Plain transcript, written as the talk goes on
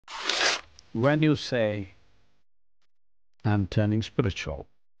When you say, "I'm turning spiritual,"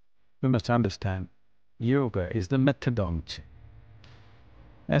 we must understand yoga is the methodology.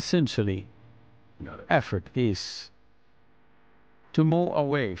 Essentially, your effort is to move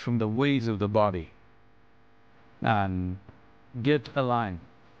away from the ways of the body and get aligned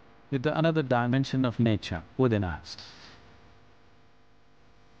with the another dimension of nature within us.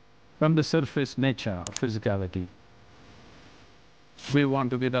 From the surface nature of physicality, we want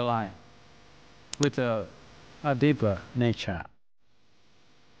to get aligned with a deeper nature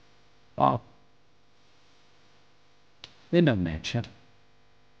of inner nature.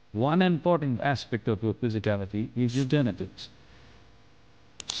 One important aspect of your physicality is your genetics.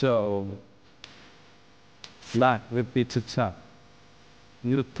 So, life repeats itself.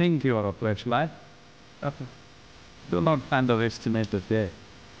 You think you are a flesh life, do not underestimate the day.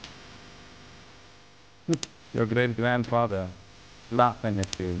 Your great-grandfather laughing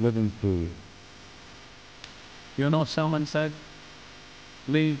at you, living through you. You know, someone said,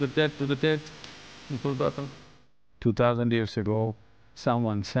 "Leave the dead to the dead." You forgotten? 2000 years ago,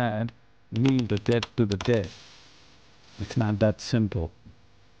 someone said, "Leave the dead to the dead." It's not that simple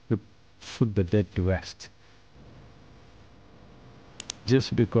to put the dead to rest.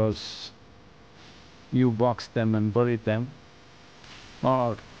 Just because you box them and bury them,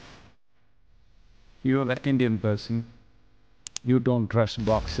 or you're an Indian person, you don't trust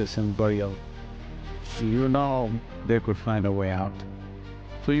boxes and burial. You know they could find a way out.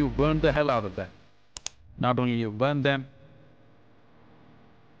 So you burn the hell out of them. Not only you burn them,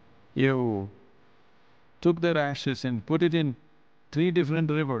 you took their ashes and put it in 3 different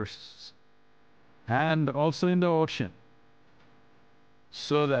rivers and also in the ocean,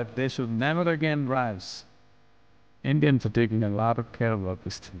 so that they should never again rise. Indians are taking a lot of care about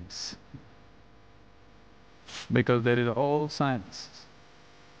these things, because there is a whole science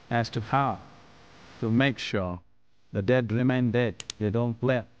as to how to make sure the dead remain dead. They don't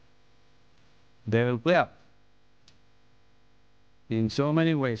play up. They will play up. In so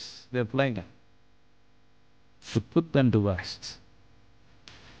many ways they're playing it. To put them to rest,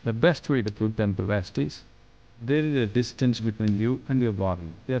 the best way to put them to rest is, there is a distance between you and your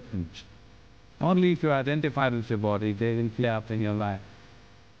body. They're finished. Only if you identify with your body, they will play up in your life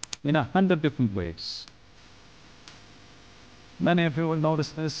in 100 different ways. Many of you will notice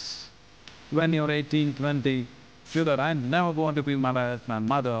this when you're 18, 20, feel that I never want to be like my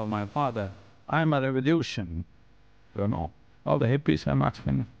mother or my father. I'm a revolution. You know, all the hippies are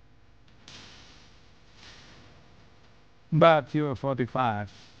asking. But you're 45.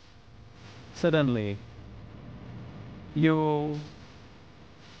 Suddenly, you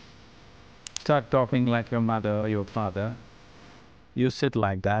start talking like your mother or your father. You sit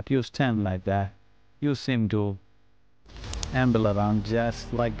like that, you stand like that. You seem to amble around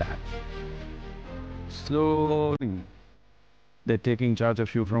just like that. Slowly, they're taking charge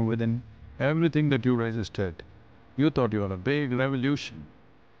of you from within. Everything that you resisted, you thought you were a big revolution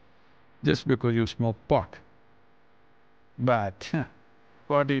just because you smoke pot. But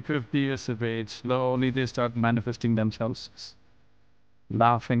 40, 50 years of age, slowly they start manifesting themselves,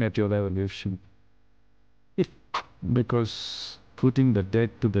 laughing at your revolution. Because putting the dead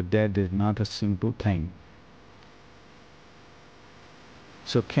to the dead is not a simple thing.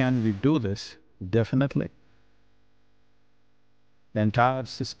 So can we do this? Definitely. The entire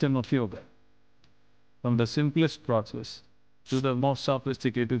system of yoga, from the simplest process to the most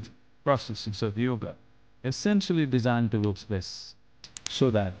sophisticated processes of yoga, essentially designed to look this,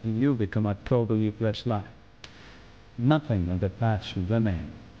 so that you become a totally fresh life. Nothing of the past should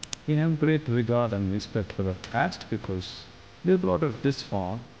remain. We have great regard and respect for the past because they brought us this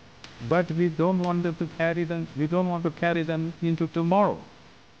far, but we don't want them to carry them. We don't want to carry them into tomorrow.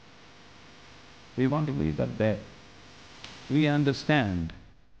 We want to leave them there. We understand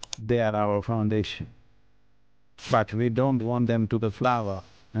they are our foundation, but we don't want them to the flower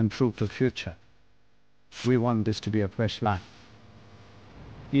and fruit of future. We want this to be a fresh life.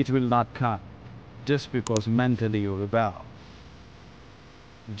 It will not come just because mentally you rebel.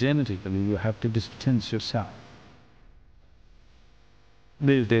 Genetically, you have to distance yourself.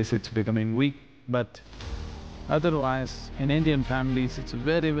 These days it's becoming weak, but otherwise, in Indian families, it's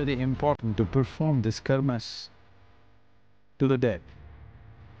very, very important to perform these karmas to the dead.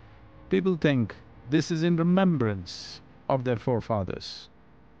 People think this is in remembrance of their forefathers.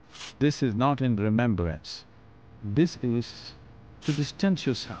 This is not in remembrance. This is to distance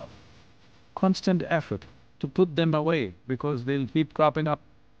yourself. Constant effort to put them away because they'll keep cropping up.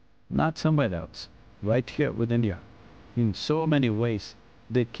 Not somewhere else, right here within you. In so many ways,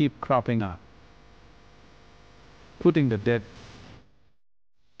 they keep cropping up. Putting the dead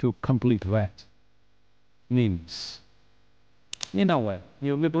to complete rest. Means, in a way,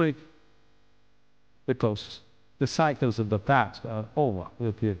 you liberate because the cycles of the past are over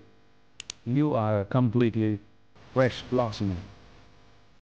with you. You are completely fresh blossoming.